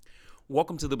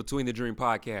Welcome to the Between the Dream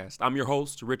podcast. I'm your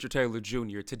host, Richard Taylor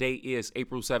Jr. Today is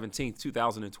April 17th,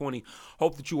 2020.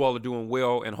 Hope that you all are doing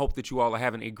well and hope that you all are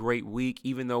having a great week.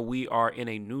 Even though we are in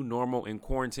a new normal in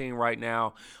quarantine right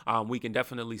now, we can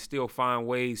definitely still find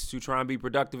ways to try and be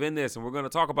productive in this. And we're going to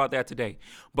talk about that today.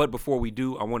 But before we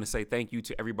do, I want to say thank you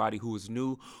to everybody who is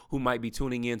new, who might be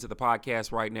tuning into the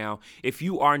podcast right now. If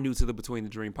you are new to the Between the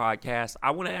Dream podcast,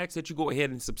 I want to ask that you go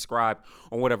ahead and subscribe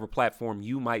on whatever platform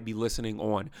you might be listening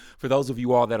on. For those of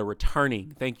you all that are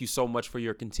returning, thank you so much for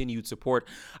your continued support.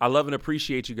 I love and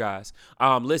appreciate you guys.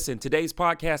 Listen, today's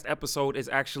podcast episode is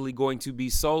actually going to be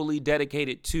solely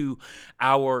dedicated to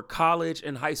our college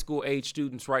and high school age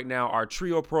students right now, our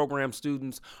TRIO program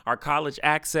students, our college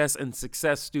access and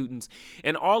success students,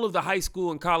 and all of the high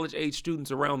school and college age students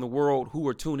around the world who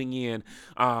are tuning in,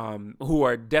 who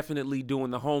are definitely doing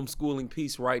the homeschooling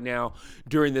piece right now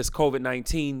during this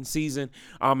COVID-19 season.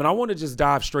 And I want to just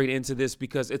dive straight into this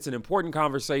because it's an important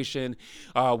conversation.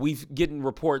 We've getting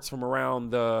reports from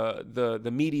around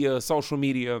the media, social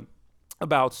media,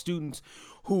 about students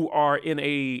who are in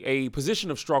a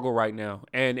position of struggle right now.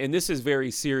 And this is very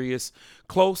serious,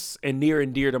 close and near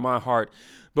and dear to my heart.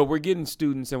 But we're getting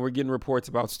students and we're getting reports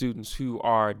about students who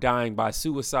are dying by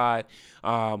suicide,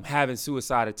 having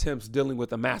suicide attempts, dealing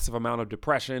with a massive amount of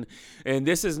depression. And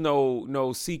this is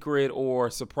no secret or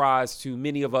surprise to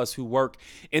many of us who work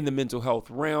in the mental health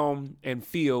realm and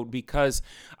field, because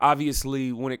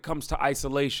obviously when it comes to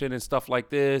isolation and stuff like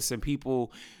this and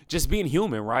people just being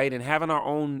human, right, and having our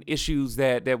own issues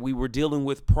that we were dealing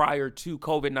with prior to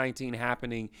COVID-19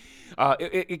 happening,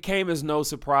 it came as no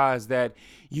surprise that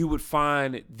you would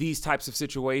find these types of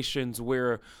situations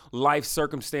where life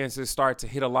circumstances start to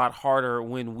hit a lot harder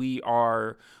when we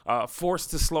are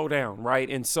forced to slow down, right?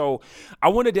 And so I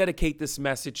want to dedicate this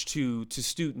message to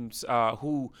students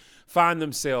who find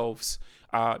themselves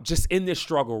just in this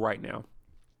struggle right now.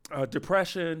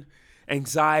 Depression,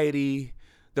 anxiety,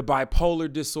 the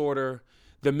bipolar disorder,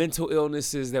 the mental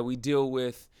illnesses that we deal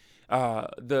with,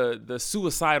 the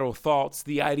suicidal thoughts,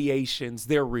 the ideations,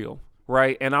 they're real,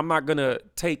 right? And I'm not going to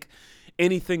take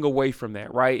anything away from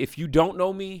that, right? If you don't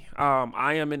know me,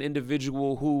 I am an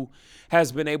individual who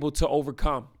has been able to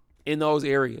overcome in those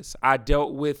areas. I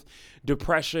dealt with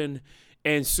depression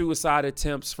and suicide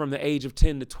attempts from the age of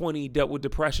 10 to 20, dealt with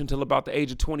depression till about the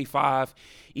age of 25,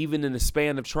 even in the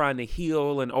span of trying to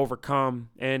heal and overcome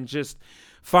and just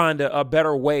find a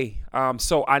better way.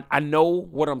 So I know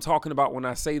what I'm talking about when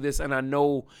I say this, and I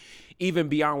know even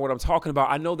beyond what I'm talking about,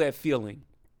 I know that feeling.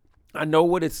 I know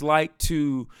what it's like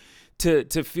to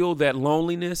feel that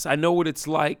loneliness. I know what it's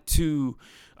like to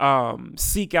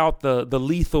seek out the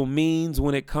lethal means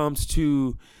when it comes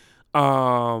to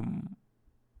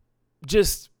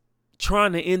just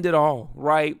trying to end it all,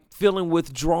 right? Feeling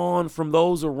withdrawn from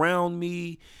those around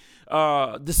me,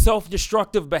 the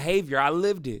self-destructive behavior. I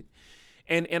lived it.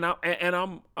 And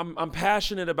I'm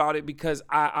passionate about it because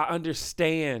I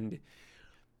understand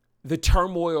the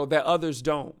turmoil that others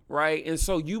don't, right? And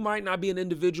so you might not be an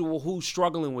individual who's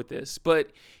struggling with this,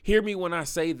 but hear me when I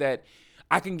say that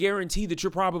I can guarantee that you're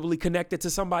probably connected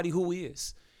to somebody who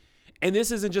is. And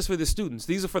this isn't just for the students.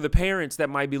 These are for the parents that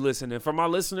might be listening, for my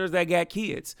listeners that got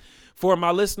kids, for my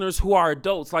listeners who are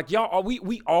adults. Like y'all,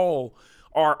 we all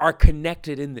are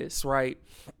connected in this, right?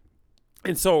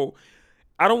 And so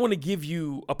I don't want to give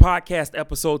you a podcast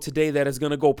episode today that is going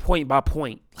to go point by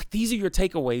point. Like, these are your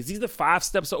takeaways. These are the 5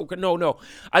 steps. No.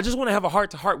 I just want to have a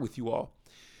heart to heart with you all,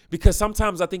 because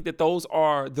sometimes I think that those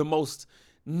are the most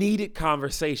needed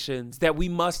conversations that we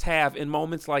must have in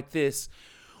moments like this,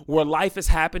 where life is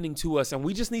happening to us and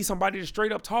we just need somebody to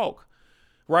straight up talk,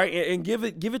 right? And give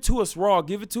it to us raw,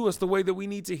 give it to us the way that we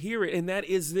need to hear it. And that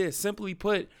is this. Simply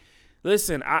put,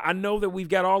 listen, I know that we've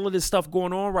got all of this stuff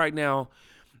going on right now,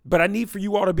 but I need for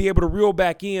you all to be able to reel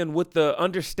back in with the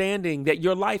understanding that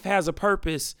your life has a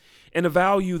purpose and a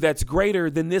value that's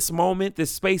greater than this moment, this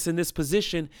space, and this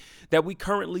position that we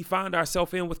currently find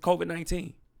ourselves in with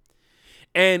COVID-19.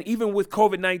 And even with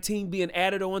COVID-19 being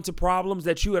added on to problems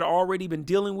that you had already been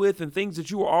dealing with and things that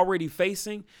you were already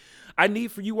facing, I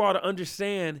need for you all to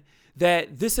understand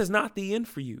that this is not the end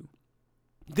for you.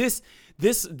 This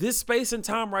space and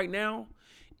time right now,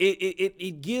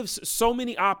 it gives so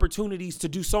many opportunities to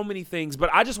do so many things. But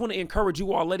I just want to encourage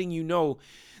you all, letting you know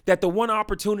that the one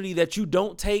opportunity that you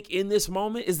don't take in this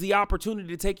moment is the opportunity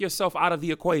to take yourself out of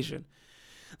the equation.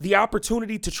 The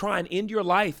opportunity to try and end your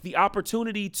life, the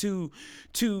opportunity to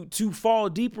fall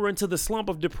deeper into the slump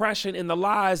of depression and the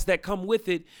lies that come with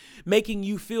it, making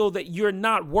you feel that you're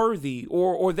not worthy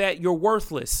or that you're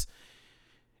worthless.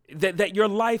 that your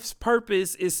life's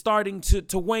purpose is starting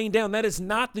to wane down. That is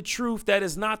not the truth. That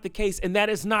is not the case. And that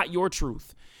is not your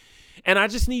truth. And I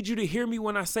just need you to hear me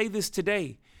when I say this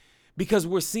today, because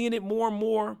we're seeing it more and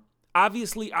more.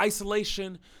 Obviously,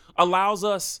 isolation allows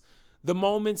us the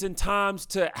moments and times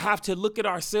to have to look at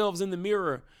ourselves in the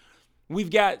mirror.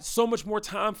 We've got so much more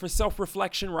time for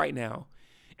self-reflection right now.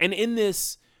 And in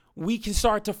this, we can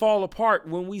start to fall apart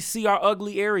when we see our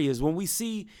ugly areas, when we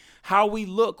see how we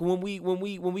look, when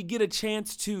we get a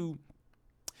chance to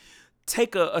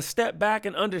take a step back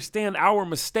and understand our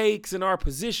mistakes and our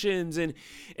positions, and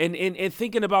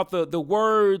thinking about the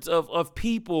words of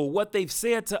people, what they've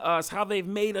said to us, how they've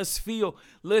made us feel.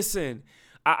 Listen,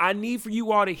 I need for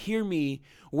you all to hear me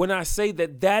when I say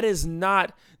that is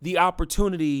not the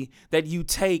opportunity that you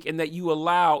take and that you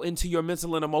allow into your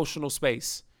mental and emotional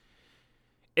space.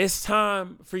 It's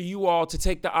time for you all to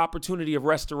take the opportunity of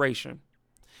restoration,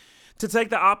 to take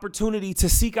the opportunity to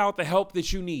seek out the help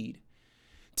that you need,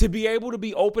 to be able to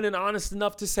be open and honest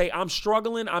enough to say, I'm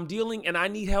struggling, I'm dealing, and I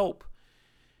need help,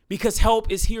 because help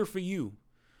is here for you.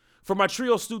 For my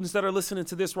TRIO students that are listening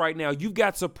to this right now, you've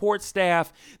got support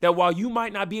staff that while you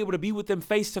might not be able to be with them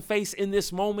face to face in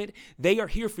this moment, they are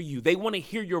here for you. They want to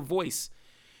hear your voice.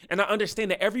 And I understand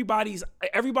that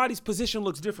everybody's position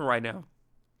looks different right now.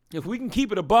 If we can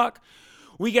keep it a buck,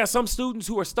 we got some students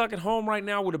who are stuck at home right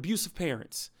now with abusive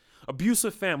parents,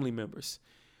 abusive family members.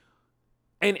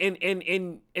 And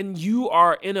you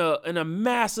are in a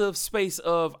massive space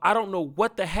of, I don't know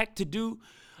what the heck to do.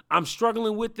 I'm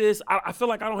struggling with this. I feel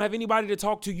like I don't have anybody to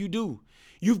talk to. You do.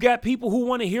 You've got people who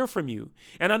want to hear from you.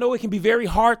 And I know it can be very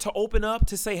hard to open up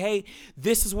to say, hey,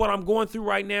 this is what I'm going through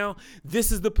right now.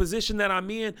 This is the position that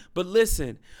I'm in. But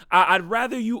listen, I'd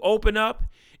rather you open up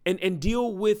and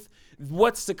deal with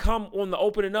what's to come on the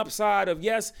opening up side of,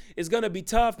 yes, it's going to be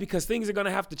tough because things are going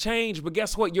to have to change. But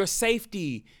guess what? Your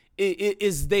safety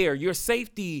is there. Your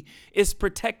safety is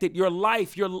protected. Your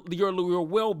life, your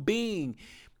well-being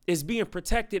is being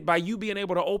protected by you being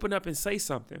able to open up and say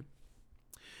something.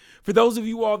 For those of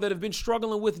you all that have been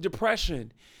struggling with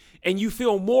depression and you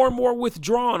feel more and more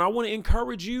withdrawn, I want to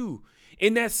encourage you.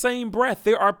 In that same breath,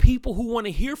 there are people who want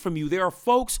to hear from you. There are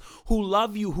folks who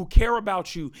love you, who care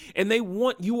about you, and they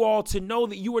want you all to know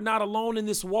that you are not alone in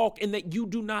this walk and that you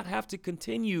do not have to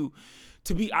continue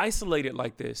to be isolated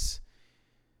like this.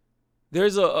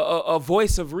 There's a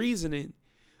voice of reasoning,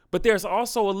 but there's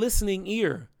also a listening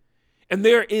ear. And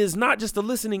there is not just a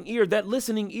listening ear. That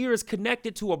listening ear is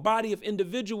connected to a body of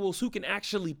individuals who can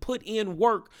actually put in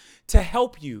work to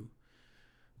help you.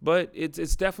 But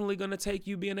it's definitely going to take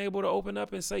you being able to open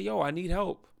up and say, yo, I need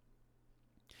help.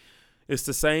 It's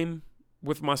the same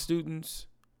with my students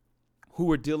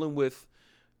who are dealing with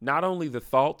not only the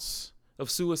thoughts of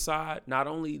suicide, not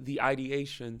only the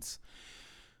ideations,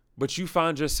 but you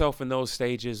find yourself in those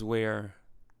stages where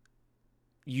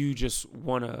you just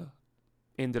want to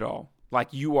end it all.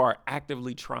 Like you are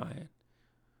actively trying.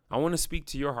 I want to speak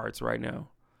to your hearts right now.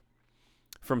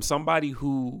 From somebody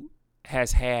who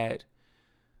has had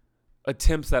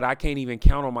attempts that I can't even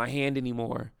count on my hand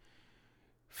anymore,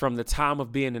 from the time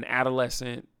of being an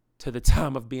adolescent to the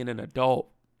time of being an adult.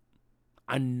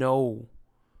 I know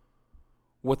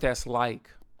what that's like.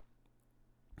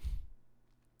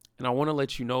 And I want to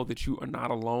let you know that you are not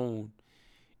alone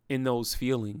in those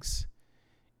feelings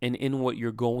and in what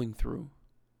you're going through.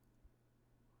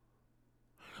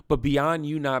 But beyond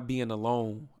you not being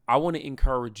alone, I want to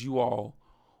encourage you all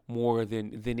more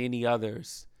than any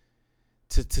others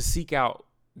to seek out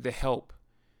the help,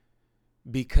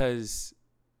 because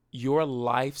your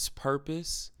life's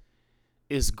purpose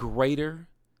is greater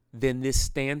than this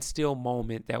standstill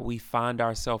moment that we find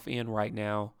ourselves in right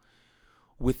now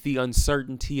with the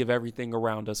uncertainty of everything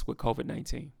around us with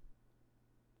COVID-19.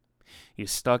 You're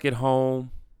stuck at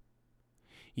home.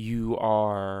 You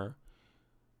are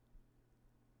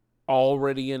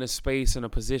already in a space, in a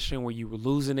position where you were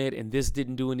losing it, and this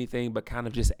didn't do anything but kind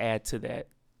of just add to that.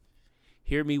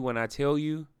 Hear me when I tell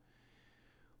you,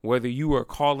 whether you are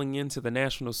calling into the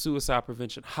National Suicide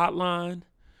Prevention Hotline,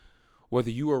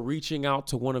 whether you are reaching out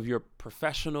to one of your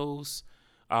professionals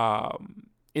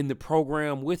in the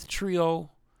program with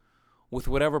TRIO, with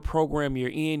whatever program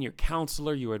you're in, your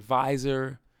counselor, your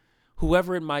advisor,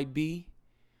 whoever it might be,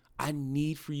 I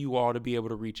need for you all to be able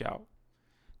to reach out,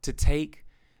 to take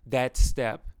that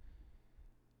step,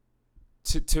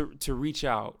 to reach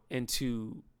out and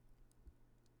to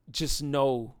just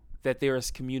know that there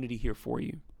is community here for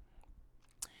you.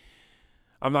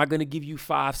 I'm not going to give you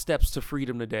 5 steps to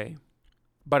freedom today,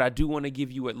 but I do want to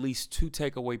give you at least 2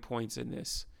 takeaway points in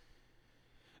this.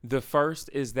 The first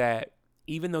is that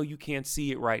even though you can't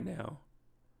see it right now,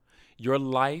 Your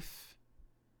life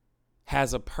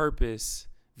has a purpose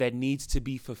that needs to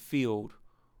be fulfilled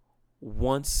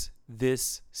once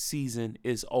this season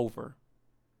is over.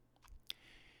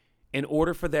 In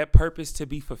order for that purpose to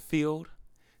be fulfilled,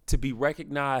 to be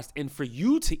recognized, and for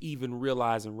you to even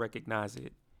realize and recognize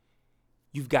it,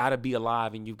 you've got to be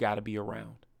alive and you've got to be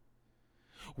around.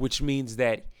 Which means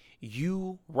that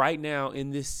you right now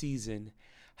in this season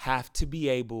have to be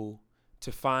able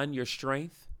to find your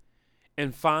strength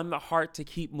and find the heart to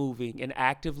keep moving and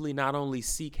actively not only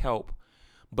seek help,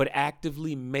 but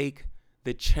actively make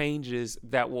the changes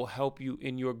that will help you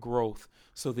in your growth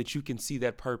so that you can see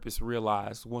that purpose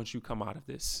realized once you come out of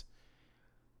this.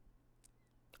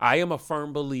 I am a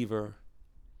firm believer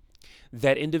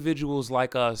that individuals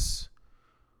like us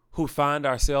who find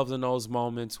ourselves in those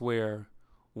moments where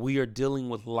we are dealing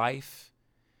with life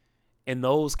and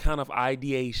those kind of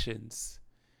ideations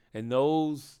and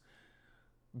those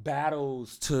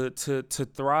battles to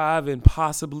thrive and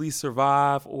possibly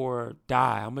survive or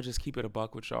die. I'm going to just keep it a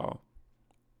buck with y'all.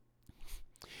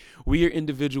 We are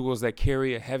individuals that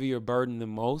carry a heavier burden than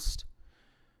most,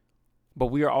 but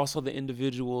we are also the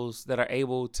individuals that are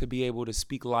able to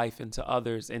speak life into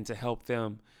others and to help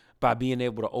them by being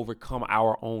able to overcome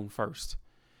our own first.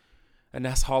 And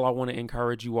that's all I want to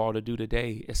encourage you all to do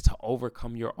today, is to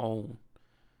overcome your own.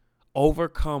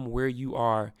 Overcome where you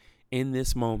are in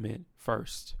this moment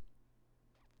first.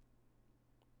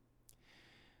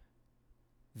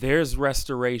 There's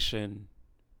restoration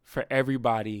for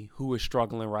everybody who is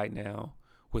struggling right now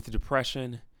with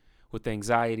depression, with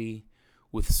anxiety,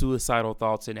 with suicidal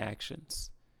thoughts and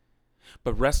actions.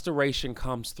 But restoration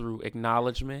comes through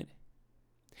acknowledgement.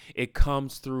 It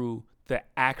comes through the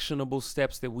actionable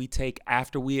steps that we take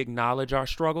after we acknowledge our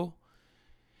struggle.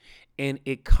 And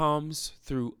it comes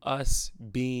through us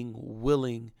being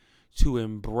willing to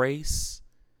embrace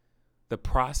the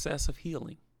process of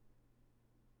healing.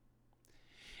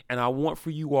 And I want for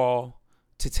you all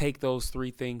to take those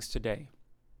three things today.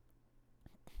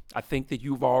 I think that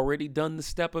you've already done the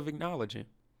step of acknowledging.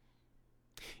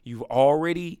 You've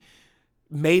already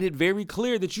made it very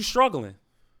clear that you're struggling.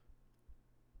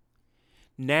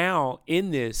 Now,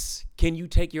 in this, can you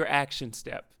take your action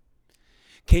step?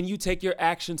 Can you take your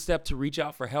action step to reach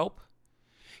out for help?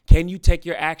 Can you take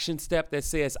your action step that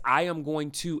says, I am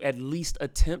going to at least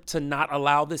attempt to not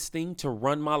allow this thing to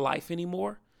run my life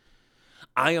anymore?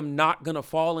 I am not going to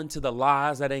fall into the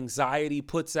lies that anxiety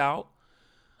puts out.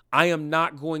 I am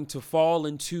not going to fall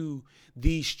into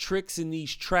these tricks and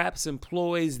these traps and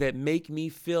ploys that make me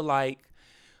feel like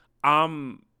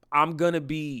I'm going to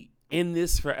be in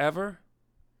this forever.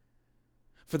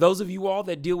 For those of you all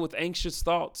that deal with anxious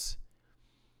thoughts,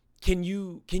 can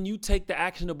you take the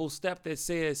actionable step that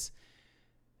says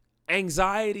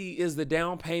anxiety is the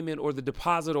down payment or the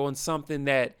deposit on something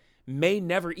that may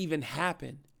never even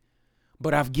happen,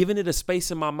 but I've given it a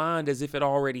space in my mind as if it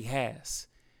already has?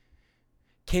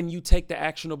 Can you take the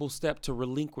actionable step to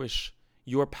relinquish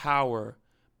your power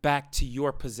back to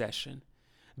your possession,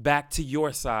 back to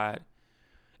your side?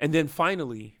 And then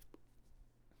finally,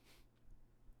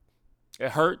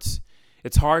 it hurts.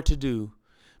 It's hard to do.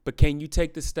 But can you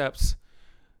take the steps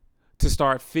to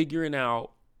start figuring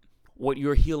out what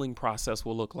your healing process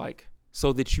will look like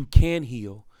so that you can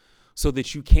heal, so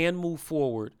that you can move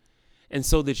forward, and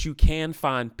so that you can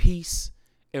find peace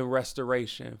and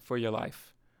restoration for your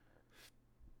life?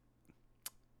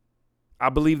 I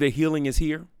believe that healing is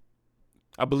here.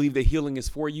 I believe that healing is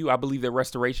for you. I believe that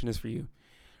restoration is for you.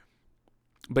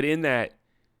 But in that,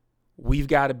 we've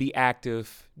got to be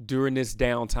active during this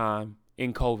downtime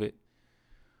in COVID.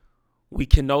 We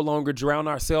can no longer drown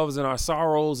ourselves in our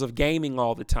sorrows of gaming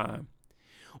all the time.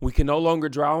 We can no longer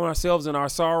drown ourselves in our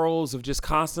sorrows of just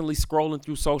constantly scrolling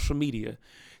through social media,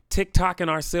 TikToking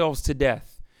ourselves to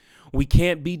death. We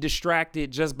can't be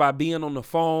distracted just by being on the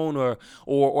phone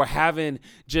or having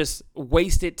just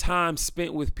wasted time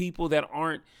spent with people that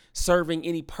aren't serving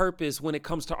any purpose when it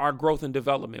comes to our growth and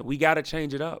development. We got to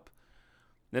change it up.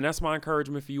 And that's my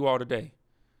encouragement for you all today.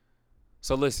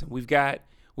 So listen, we've got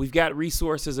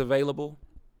resources available.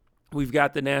 We've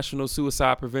got the National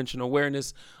Suicide Prevention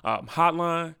Awareness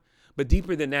Hotline. But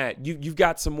deeper than that, you've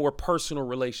got some more personal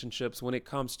relationships when it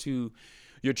comes to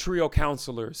your trio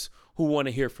counselors who want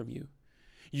to hear from you.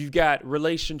 You've got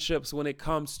relationships when it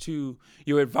comes to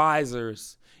your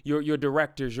advisors, your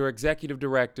directors, your executive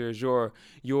directors, your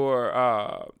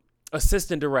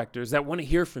assistant directors that want to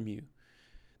hear from you.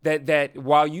 That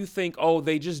while you think, oh,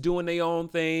 they just doing their own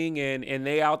thing and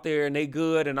they out there and they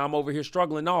good and I'm over here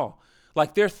struggling, no.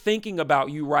 Like they're thinking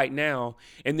about you right now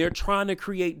and they're trying to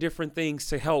create different things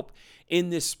to help in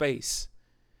this space.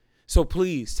 So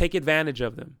please take advantage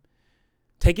of them.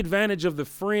 Take advantage of the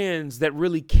friends that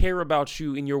really care about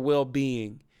you and your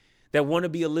well-being, that want to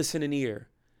be a listening ear,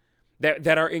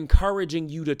 that are encouraging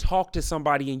you to talk to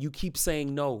somebody and you keep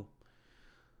saying no.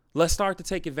 Let's start to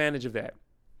take advantage of that.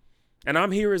 And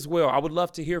I'm here as well. I would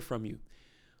love to hear from you.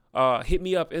 Hit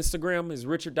me up. Instagram is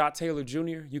Richard.Taylor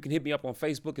Jr. You can hit me up on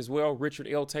Facebook as well, Richard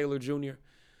L. Taylor Jr.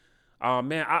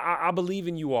 Man, I believe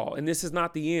in you all, and this is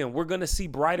not the end. We're going to see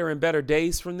brighter and better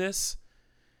days from this.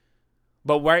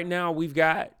 But right now, we've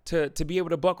got to be able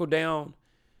to buckle down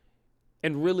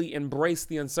and really embrace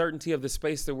the uncertainty of the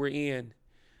space that we're in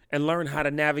and learn how to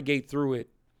navigate through it.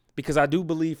 Because I do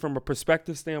believe from a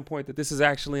perspective standpoint that this is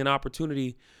actually an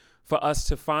opportunity for us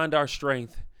to find our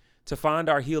strength, to find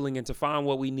our healing, and to find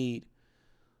what we need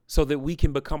so that we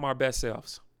can become our best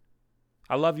selves.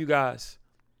 I love you guys.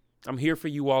 I'm here for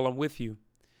you all. I'm with you.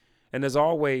 And as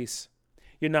always,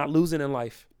 you're not losing in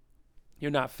life. You're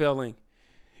not failing.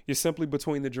 You're simply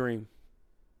between the dream.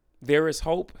 There is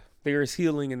hope, there is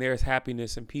healing, and there is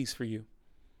happiness and peace for you.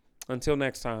 Until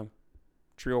next time,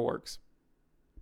 Trio Works.